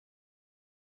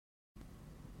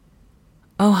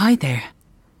Oh, hi there.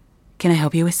 Can I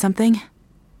help you with something?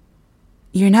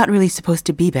 You're not really supposed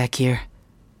to be back here.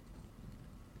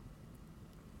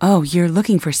 Oh, you're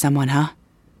looking for someone, huh?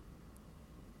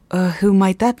 Who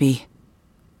might that be?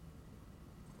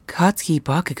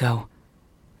 Bakugou.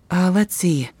 Let's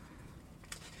see.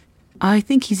 I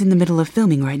think he's in the middle of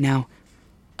filming right now.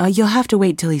 You'll have to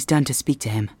wait till he's done to speak to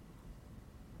him.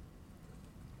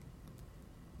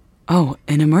 Oh,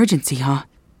 an emergency, huh?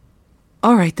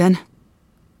 All right, then.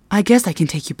 I guess I can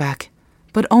take you back,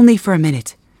 but only for a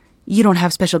minute. You don't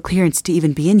have special clearance to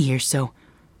even be in here, so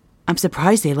I'm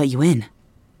surprised they let you in.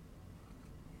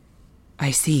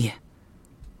 I see.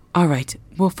 All right,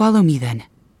 well, follow me then.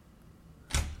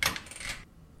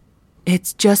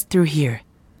 It's just through here.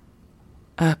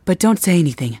 But don't say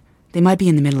anything. They might be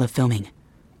in the middle of filming.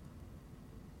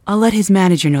 I'll let his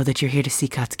manager know that you're here to see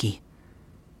Katsuki.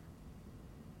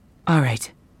 All right.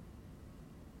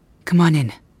 Come on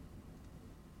in.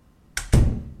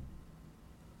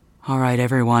 All right,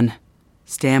 everyone.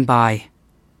 Stand by.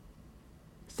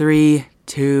 3,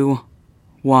 2,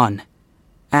 1.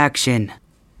 Action.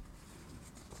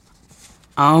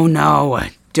 Oh no,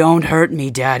 don't hurt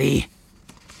me, Daddy.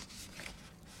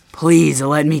 Please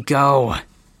let me go.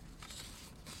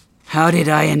 How did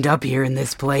I end up here in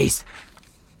this place?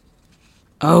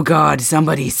 Oh God,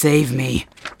 somebody save me.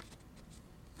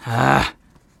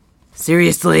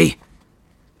 Seriously?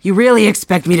 You really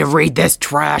expect me to read this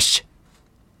trash?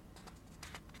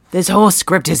 This whole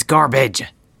script is garbage.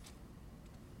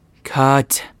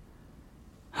 Cut.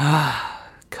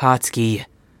 Katsuki.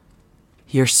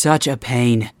 You're such a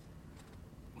pain.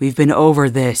 We've been over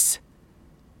this.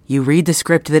 You read the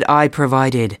script that I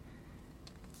provided.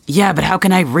 Yeah, but how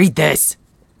can I read this?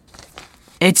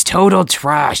 It's total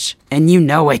trash, and you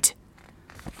know it.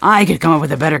 I could come up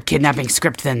with a better kidnapping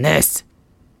script than this.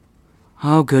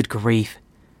 Oh, good grief.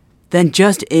 Then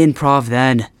just improv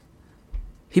then.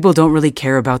 People don't really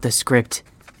care about the script.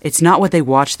 It's not what they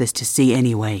watch this to see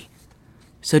anyway.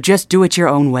 So just do it your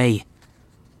own way.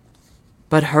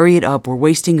 But hurry it up, we're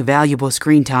wasting valuable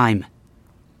screen time.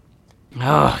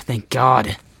 Oh, thank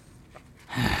God.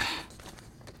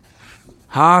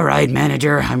 All right,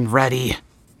 manager, I'm ready.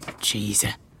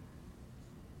 Jeez.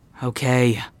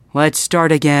 Okay, let's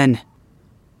start again.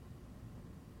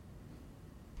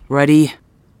 Ready?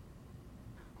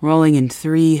 Rolling in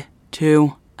 3,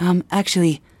 2...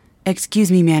 Actually,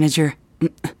 excuse me, manager.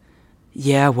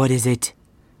 Yeah, what is it?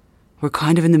 We're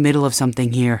kind of in the middle of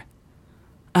something here.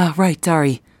 Right,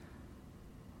 sorry.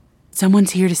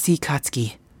 Someone's here to see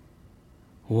Katsuki.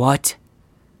 What?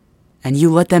 And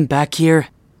you let them back here?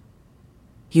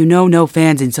 You know no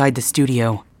fans inside the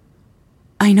studio.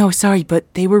 I know, sorry,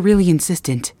 but they were really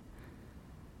insistent.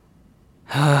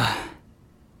 And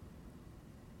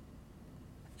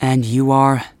you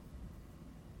are?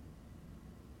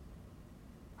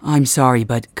 I'm sorry,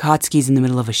 but Katsuki's in the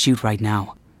middle of a shoot right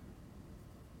now.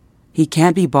 He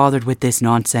can't be bothered with this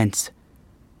nonsense.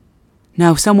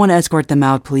 Now, someone escort them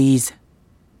out, please.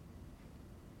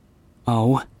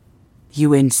 Oh?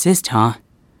 You insist, huh?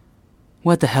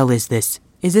 What the hell is this?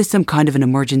 Is this some kind of an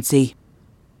emergency?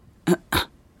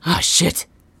 Shit.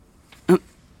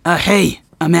 Hey,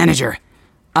 manager.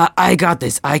 I got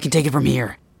this. I can take it from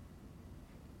here.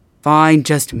 Fine,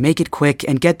 just make it quick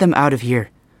and get them out of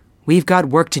here. We've got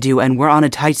work to do and we're on a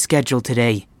tight schedule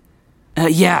today.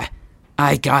 Yeah,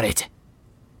 I got it.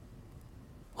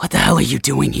 What the hell are you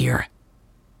doing here?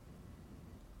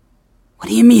 What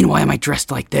do you mean, why am I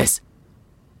dressed like this?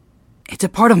 It's a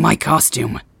part of my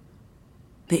costume.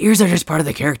 The ears are just part of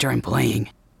the character I'm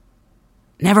playing.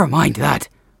 Never mind that.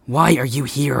 Why are you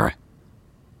here?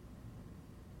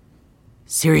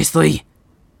 Seriously?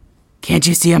 Can't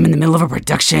you see I'm in the middle of a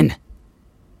production?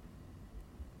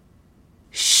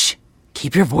 Shh.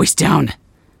 Keep your voice down.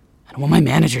 I don't want my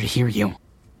manager to hear you.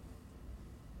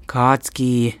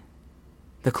 Katsuki.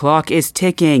 The clock is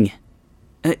ticking.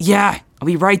 Yeah, I'll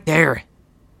be right there.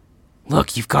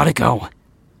 Look, you've got to go.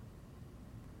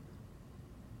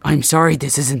 I'm sorry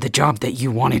this isn't the job that you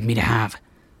wanted me to have.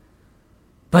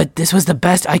 But this was the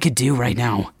best I could do right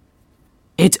now.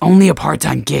 It's only a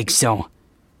part-time gig, so...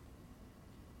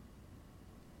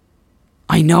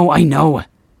 I know.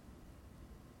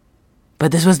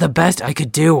 But this was the best I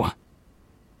could do.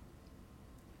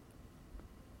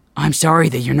 I'm sorry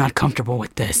that you're not comfortable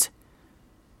with this.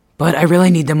 But I really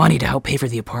need the money to help pay for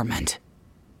the apartment.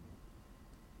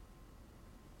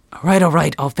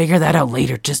 Alright, I'll figure that out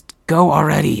later. Just go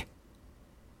already.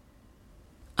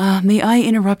 May I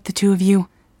interrupt the two of you?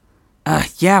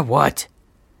 Yeah, what?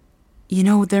 You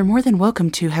know, they're more than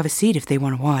welcome to have a seat if they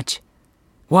want to watch.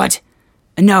 What?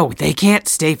 No, they can't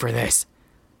stay for this.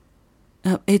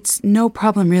 It's no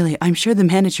problem, really. I'm sure the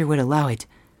manager would allow it.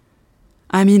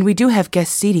 I mean, we do have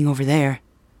guest seating over there.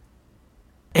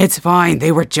 It's fine.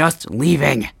 They were just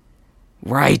leaving.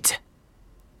 Right.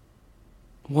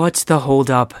 What's the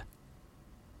holdup?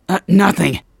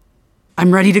 Nothing.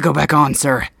 I'm ready to go back on,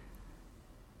 sir.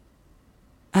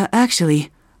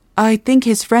 Actually, I think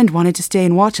his friend wanted to stay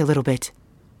and watch a little bit.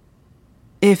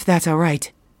 If that's all right.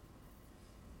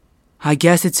 I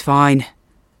guess it's fine.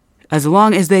 As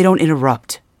long as they don't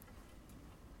interrupt.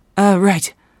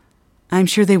 Right. I'm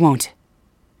sure they won't.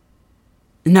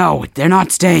 No, they're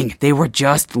not staying. They were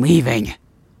just leaving.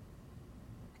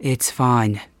 It's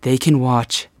fine. They can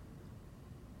watch.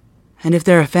 And if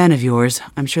they're a fan of yours,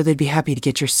 I'm sure they'd be happy to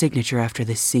get your signature after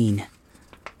this scene.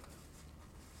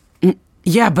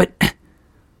 Yeah, but...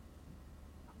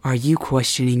 Are you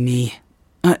questioning me?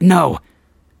 No.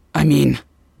 I mean,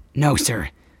 no, sir.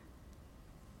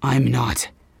 I'm not.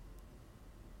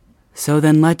 So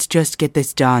then let's just get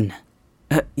this done.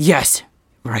 Yes.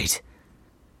 Right.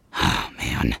 Oh,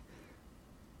 man.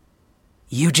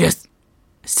 You just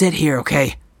sit here,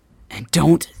 okay? And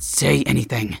don't say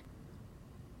anything.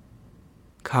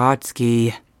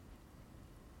 Kotsky.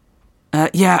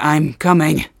 Yeah, I'm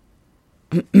coming.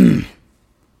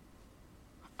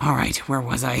 Alright, where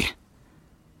was I?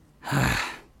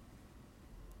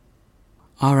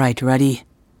 Alright, ready?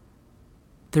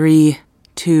 3,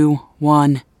 2,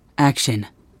 1, action.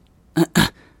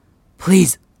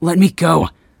 Please, let me go.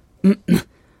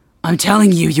 I'm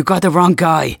telling you, you got the wrong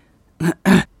guy.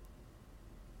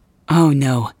 Oh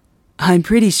no, I'm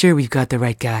pretty sure we've got the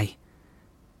right guy.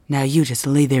 Now you just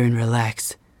lay there and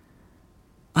relax.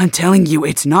 I'm telling you,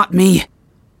 it's not me.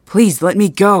 Please, let me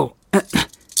go.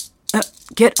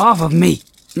 Get off of me.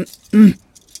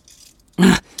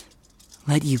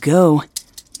 Let you go?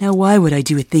 Now why would I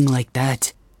do a thing like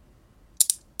that?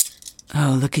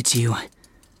 Oh, look at you.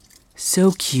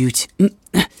 So cute.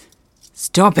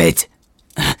 Stop it.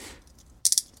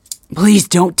 Please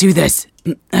don't do this.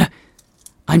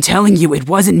 I'm telling you, it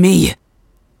wasn't me.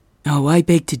 Oh, I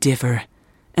beg to differ.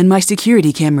 And my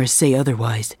security cameras say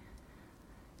otherwise.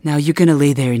 Now you're gonna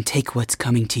lay there and take what's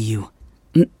coming to you.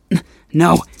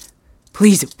 No.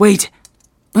 Please, wait.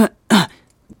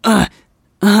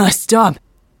 Stop.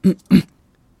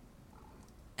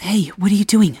 Hey, what are you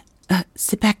doing?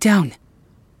 Sit back down.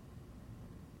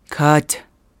 Cut.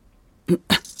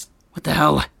 What the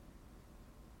hell?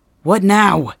 What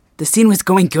now? The scene was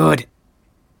going good.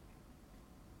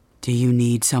 Do you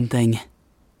need something?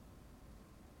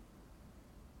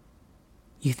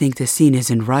 You think the scene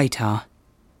isn't right, huh?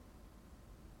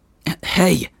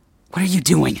 Hey, what are you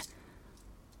doing?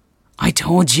 I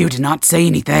told you to not say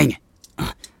anything.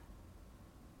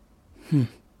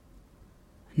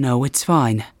 No, it's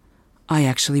fine. I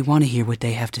actually want to hear what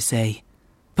they have to say.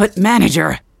 But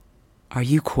manager! Are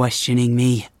you questioning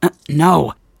me?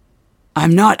 No.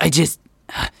 I'm not, I just...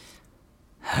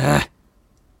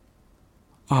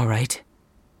 Alright.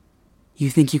 You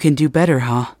think you can do better,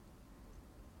 huh?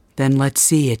 Then let's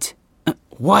see it.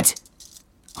 What?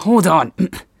 Hold on.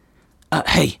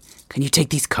 Hey, can you take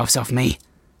these cuffs off me?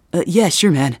 Yeah,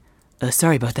 sure, man.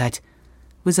 Sorry about that.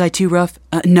 Was I too rough?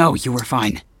 No, you were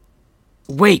fine.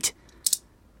 Wait.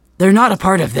 They're not a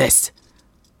part of this.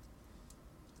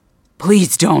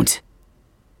 Please don't.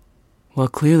 Well,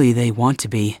 clearly they want to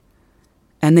be.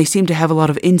 And they seem to have a lot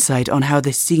of insight on how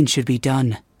this scene should be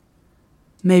done.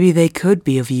 Maybe they could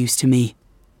be of use to me.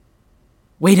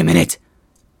 Wait a minute.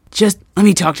 Just let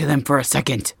me talk to them for a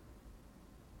second.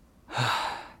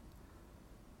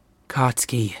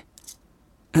 Kotsky.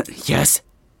 Yes?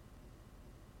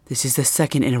 This is the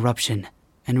second interruption,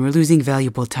 and we're losing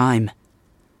valuable time.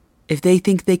 If they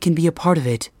think they can be a part of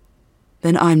it,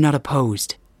 then I'm not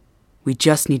opposed. We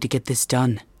just need to get this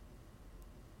done.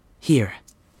 Here.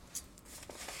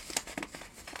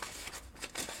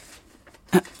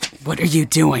 What are you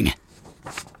doing?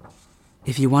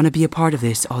 If you want to be a part of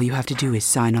this, all you have to do is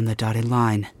sign on the dotted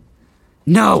line.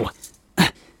 No!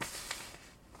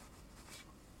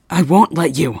 I won't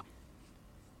let you.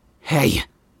 Hey.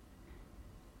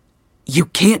 You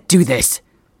can't do this.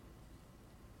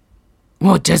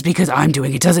 Well, just because I'm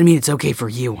doing it doesn't mean it's okay for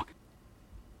you.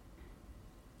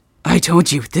 I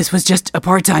told you, this was just a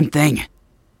part-time thing.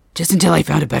 Just until I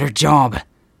found a better job.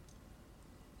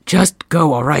 Just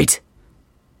go, alright?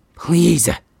 Please.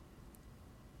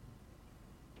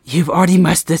 You've already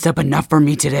messed this up enough for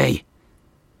me today.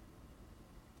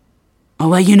 I'll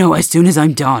let you know as soon as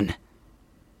I'm done.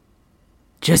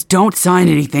 Just don't sign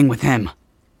anything with him.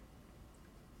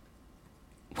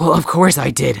 Well, of course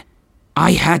I did.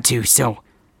 I had to, so...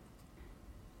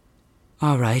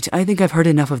 Alright, I think I've heard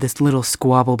enough of this little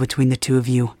squabble between the two of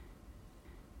you.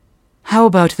 How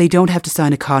about they don't have to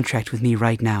sign a contract with me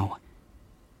right now?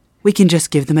 We can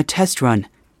just give them a test run.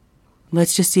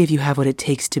 Let's just see if you have what it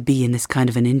takes to be in this kind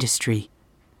of an industry.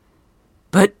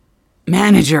 But,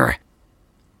 manager!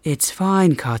 It's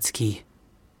fine, Katsuki.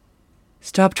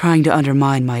 Stop trying to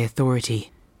undermine my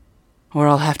authority, or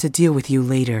I'll have to deal with you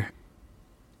later.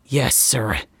 Yes,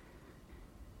 sir.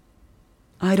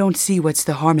 I don't see what's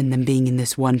the harm in them being in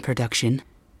this one production.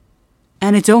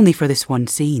 And it's only for this one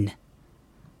scene.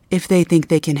 If they think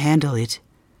they can handle it,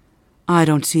 I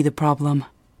don't see the problem.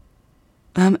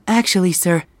 Actually,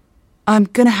 sir, I'm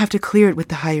gonna have to clear it with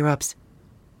the higher-ups.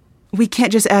 We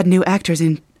can't just add new actors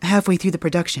in halfway through the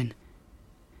production.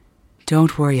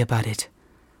 Don't worry about it.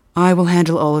 I will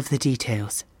handle all of the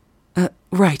details.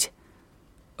 Right.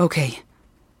 Okay.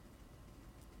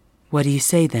 What do you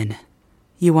say then?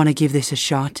 You want to give this a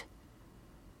shot?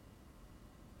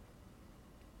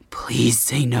 Please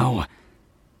say no.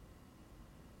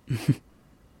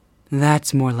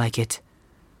 That's more like it.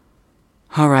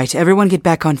 Alright, everyone get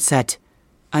back on set.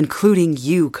 Including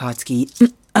you,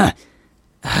 Katsuki.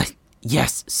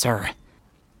 Yes, sir.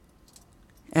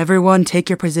 Everyone take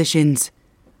your positions.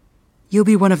 You'll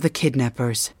be one of the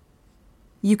kidnappers.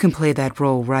 You can play that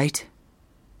role, right?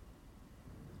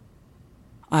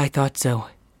 I thought so.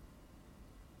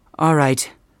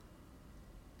 Alright.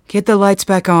 Get the lights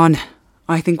back on.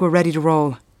 I think we're ready to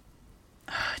roll.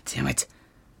 Damn it.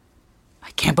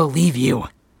 I can't believe you.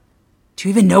 Do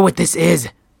you even know what this is?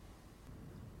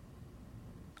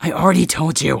 I already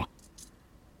told you.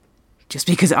 Just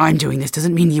because I'm doing this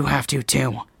doesn't mean you have to,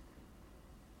 too.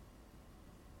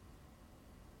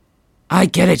 I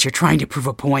get it, you're trying to prove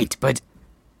a point, but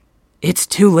it's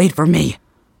too late for me.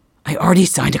 I already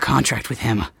signed a contract with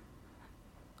him.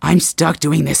 I'm stuck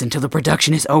doing this until the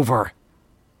production is over.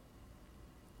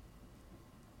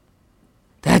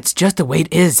 That's just the way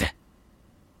it is.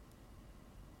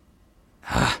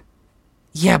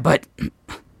 Yeah, but...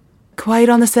 Quiet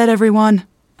on the set, everyone.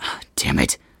 Damn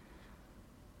it.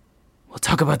 We'll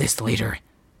talk about this later.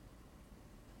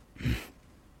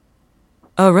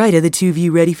 Alright, are the two of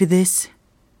you ready for this?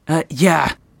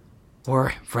 Yeah.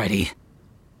 We're ready.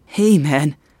 Hey,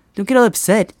 man. Don't get all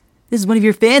upset. This is one of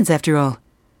your fans, after all.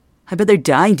 I bet they're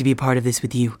dying to be a part of this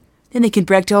with you. Then they can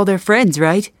brag to all their friends,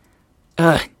 right?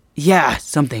 Yeah,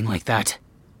 something like that.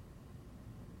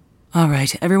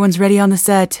 Alright, everyone's ready on the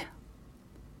set.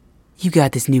 You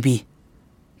got this, newbie.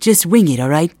 Just wing it,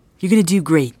 alright? You're gonna do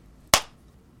great.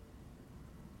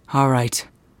 Alright.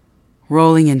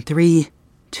 Rolling in 3,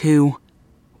 2,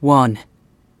 1.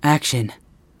 Action.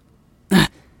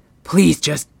 Please,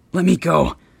 just let me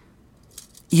go.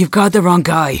 You've got the wrong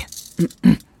guy.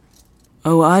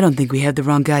 Oh, I don't think we have the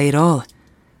wrong guy at all.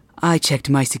 I checked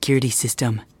my security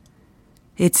system.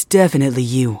 It's definitely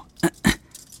you.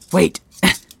 Wait,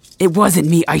 it wasn't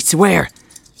me, I swear.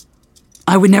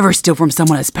 I would never steal from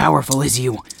someone as powerful as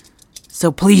you.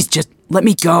 So please just let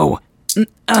me go.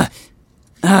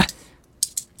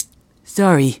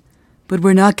 Sorry, but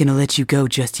we're not gonna let you go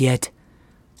just yet.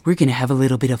 We're gonna have a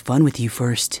little bit of fun with you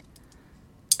first.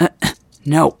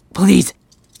 No, please.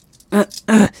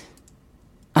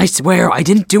 I swear I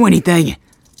didn't do anything.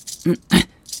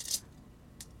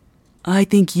 I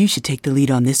think you should take the lead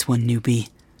on this one, newbie.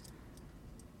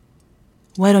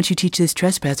 Why don't you teach this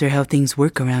trespasser how things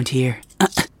work around here?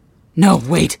 No,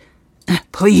 wait.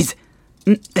 Please.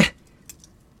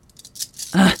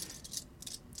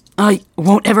 I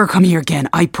won't ever come here again,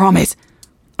 I promise.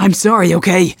 I'm sorry,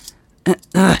 okay?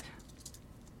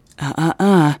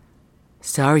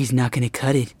 Sorry's not gonna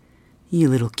cut it, you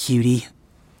little cutie.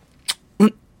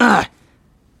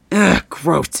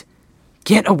 Gross.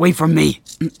 Get away from me.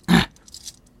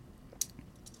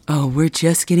 Oh, we're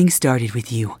just getting started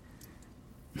with you.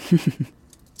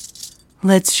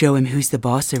 Let's show him who's the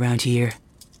boss around here.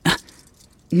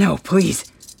 No,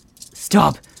 please.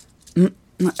 Stop.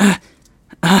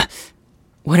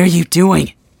 What are you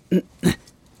doing?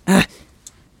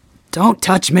 Don't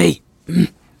touch me.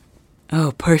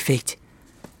 Oh, perfect.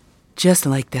 Just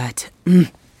like that.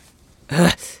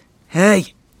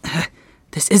 Hey.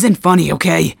 This isn't funny,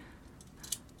 okay?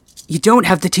 You don't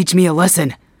have to teach me a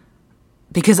lesson.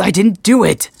 Because I didn't do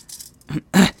it.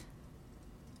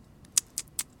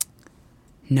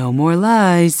 No more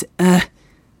lies.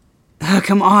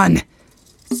 Come on.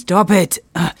 Stop it.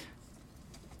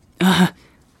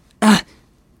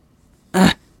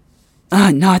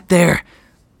 Not there.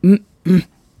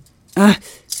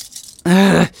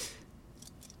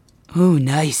 Oh,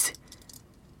 nice.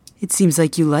 It seems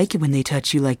like you like it when they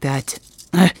touch you like that.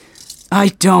 I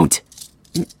don't.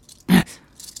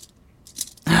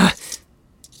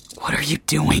 What are you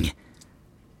doing?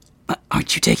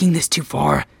 Aren't you taking this too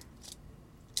far?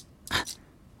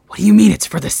 What do you mean it's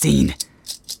for the scene?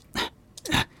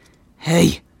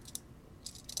 Hey,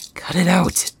 cut it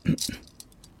out.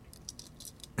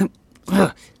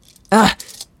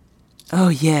 Oh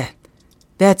yeah,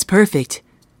 that's perfect.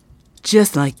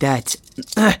 Just like that.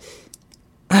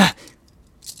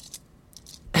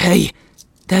 Hey,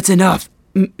 that's enough.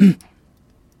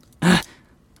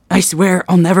 I swear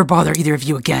I'll never bother either of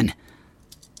you again.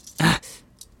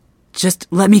 Just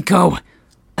let me go.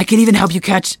 I can even help you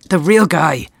catch the real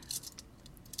guy.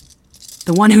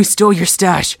 The one who stole your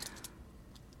stash.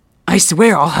 I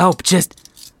swear I'll help. Just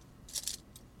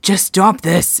stop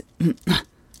this.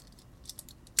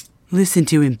 Listen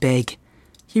to him beg.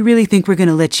 You really think we're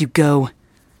gonna let you go?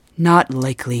 Not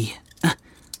likely.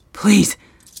 Please.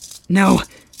 No.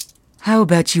 How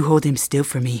about you hold him still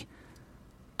for me?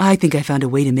 I think I found a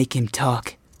way to make him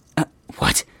talk.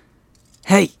 What?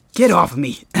 Hey, get off of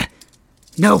me.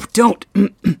 No, don't.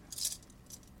 The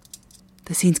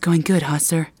scene's going good, huh,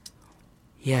 sir?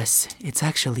 Yes, it's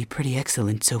actually pretty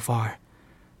excellent so far.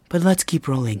 But let's keep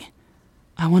rolling.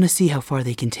 I want to see how far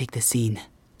they can take the scene.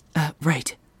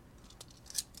 Right.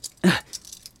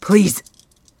 Please,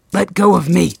 let go of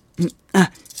me.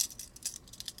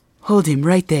 Hold him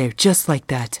right there, just like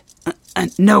that.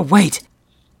 No, wait.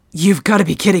 You've got to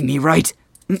be kidding me, right?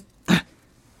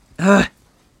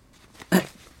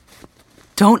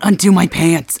 Don't undo my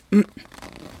pants.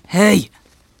 Hey.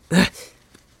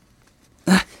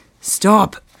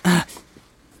 Stop.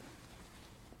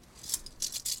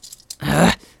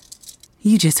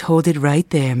 You just hold it right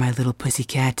there, my little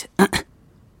pussycat.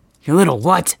 Your little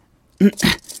what?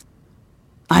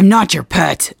 I'm not your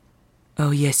pet. Oh,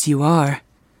 yes, you are.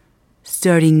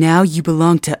 Starting now, you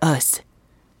belong to us.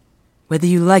 Whether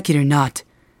you like it or not,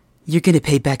 you're gonna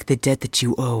pay back the debt that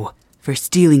you owe for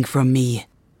stealing from me.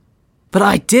 But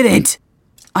I didn't!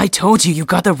 I told you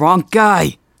got the wrong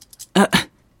guy!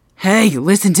 Hey,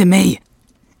 listen to me!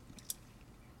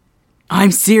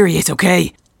 I'm serious,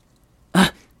 okay?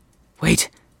 Wait.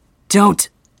 Don't.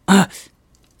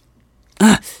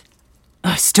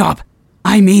 Stop.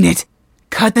 I mean it.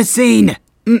 Cut the scene!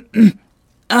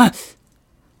 I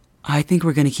think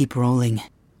we're gonna keep rolling.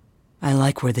 I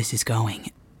like where this is going.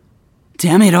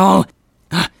 Damn it all!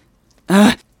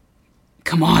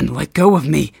 Come on, let go of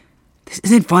me. This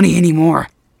isn't funny anymore.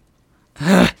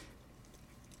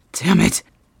 Damn it.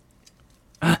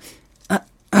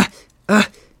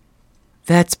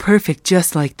 That's perfect,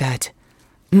 just like that.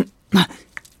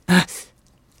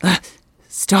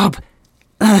 Stop.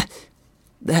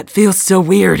 That feels so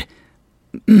weird.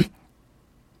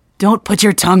 Don't put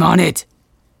your tongue on it.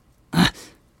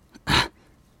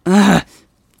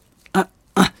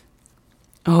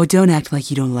 Oh, don't act like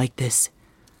you don't like this.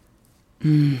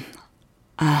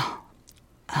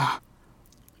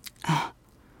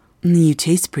 You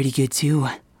taste pretty good, too.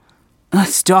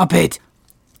 Stop it.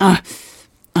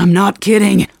 I'm not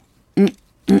kidding.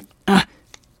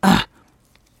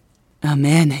 Oh,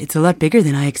 man, it's a lot bigger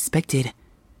than I expected.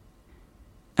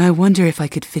 I wonder if I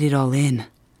could fit it all in.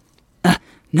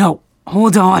 No,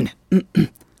 hold on.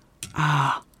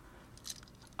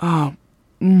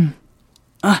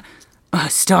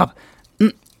 Stop.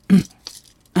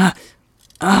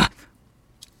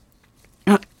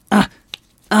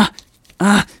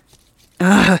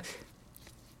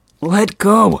 Let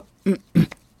go.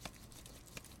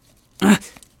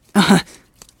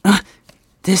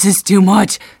 This is too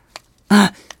much.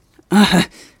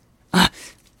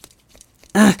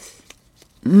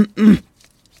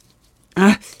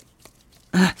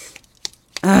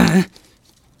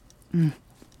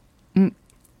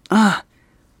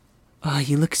 Oh,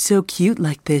 you look so cute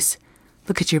like this.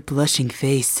 Look at your blushing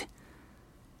face.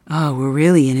 Oh, we're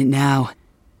really in it now.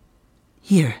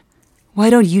 Here, why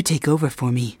don't you take over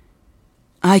for me?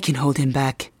 I can hold him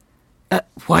back.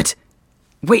 What?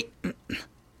 Wait.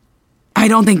 I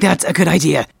don't think that's a good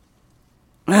idea.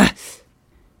 Oh,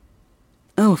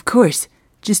 of course.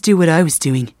 Just do what I was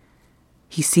doing.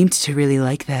 He seemed to really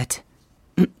like that.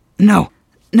 No,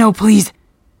 please.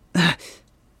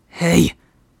 Hey,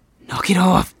 knock it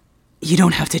off. You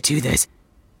don't have to do this.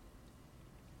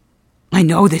 I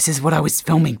know this is what I was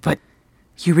filming, but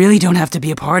you really don't have to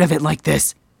be a part of it like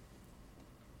this.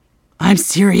 I'm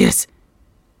serious.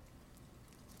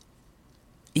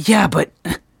 Yeah, but...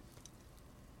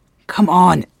 Come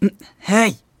on.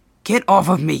 Hey, get off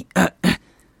of me.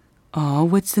 Aw,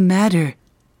 what's the matter?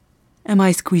 Am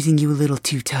I squeezing you a little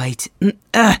too tight?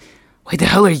 Why the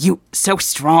hell are you so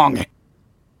strong?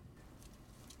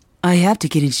 I have to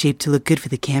get in shape to look good for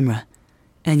the camera.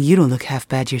 And you don't look half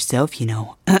bad yourself, you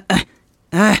know.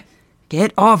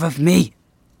 Get off of me!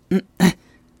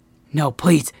 No,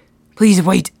 please. Please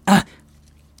wait.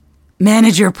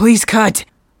 Manager, please cut!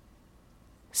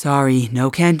 Sorry,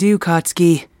 no can do,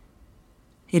 Katsuki.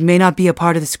 It may not be a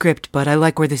part of the script, but I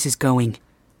like where this is going.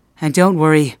 And don't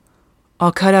worry,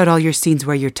 I'll cut out all your scenes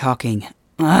where you're talking.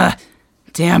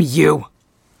 Damn you!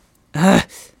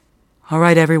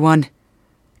 Alright, everyone.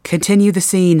 Continue the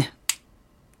scene.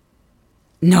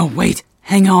 No, wait,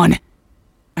 hang on.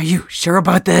 Are you sure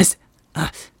about this?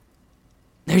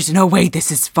 There's no way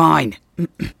this is fine.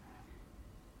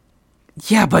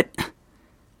 Yeah, but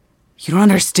you don't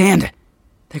understand.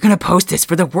 They're gonna post this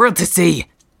for the world to see.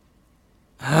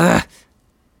 You're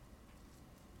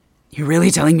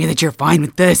really telling me that you're fine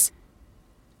with this?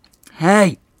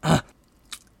 Hey,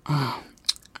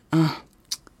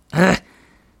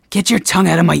 get your tongue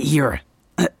out of my ear.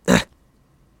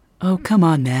 Oh, come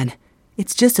on, man.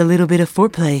 It's just a little bit of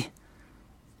foreplay.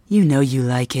 You know you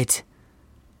like it.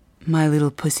 My little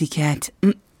pussycat.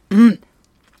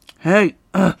 Hey,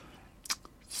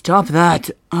 stop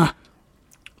that.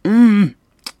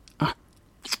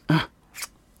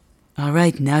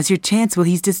 Alright, now's your chance while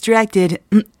he's distracted.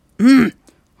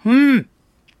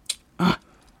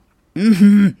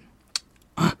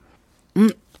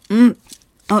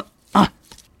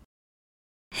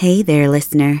 Hey there,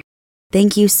 listener.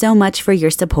 Thank you so much for your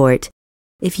support.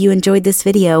 If you enjoyed this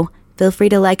video, feel free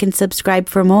to like and subscribe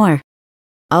for more.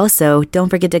 Also, don't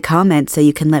forget to comment so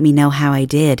you can let me know how I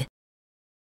did.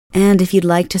 And if you'd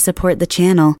like to support the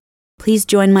channel, please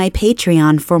join my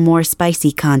Patreon for more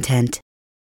spicy content.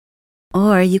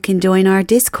 Or you can join our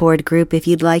Discord group if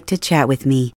you'd like to chat with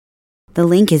me. The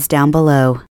link is down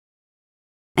below.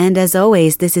 And as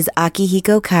always, this is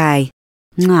Akihiko Kai.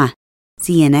 Mwah.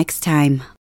 See you next time.